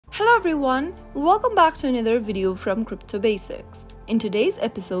Hello everyone, welcome back to another video from Crypto Basics. In today's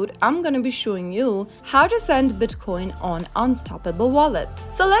episode, I'm gonna be showing you how to send Bitcoin on Unstoppable Wallet.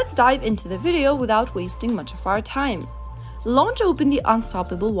 So let's dive into the video without wasting much of our time. Launch open the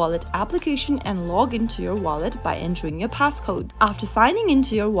Unstoppable Wallet application and log into your wallet by entering your passcode. After signing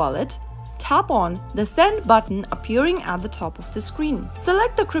into your wallet, tap on the send button appearing at the top of the screen.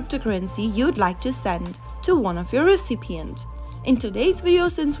 Select the cryptocurrency you'd like to send to one of your recipients. In today's video,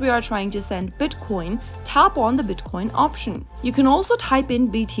 since we are trying to send Bitcoin, tap on the Bitcoin option. You can also type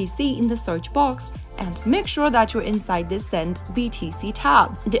in BTC in the search box and make sure that you're inside this Send BTC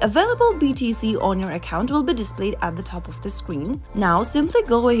tab. The available BTC on your account will be displayed at the top of the screen. Now simply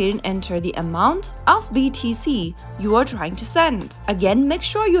go ahead and enter the amount of BTC you are trying to send. Again, make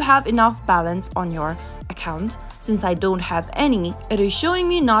sure you have enough balance on your account. Since I don't have any, it is showing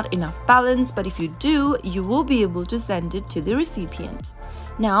me not enough balance, but if you do, you will be able to send it to the recipient.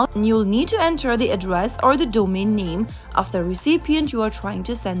 Now, you'll need to enter the address or the domain name of the recipient you are trying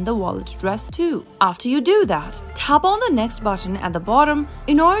to send the wallet address to. After you do that, tap on the next button at the bottom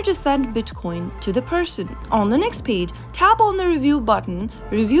in order to send Bitcoin to the person. On the next page, tap on the review button,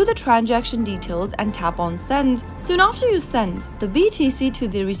 review the transaction details and tap on send. Soon after you send the BTC to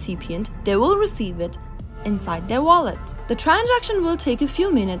the recipient, they will receive it inside their wallet. The transaction will take a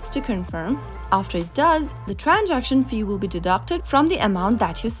few minutes to confirm. After it does, the transaction fee will be deducted from the amount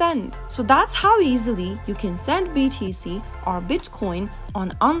that you send. So that's how easily you can send BTC or Bitcoin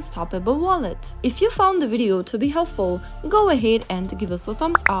on Unstoppable Wallet. If you found the video to be helpful, go ahead and give us a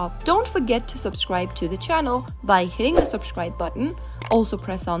thumbs up. Don't forget to subscribe to the channel by hitting the subscribe button. Also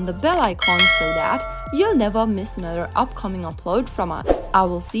press on the bell icon so that you'll never miss another upcoming upload from us. I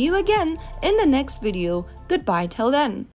will see you again in the next video. Goodbye till then.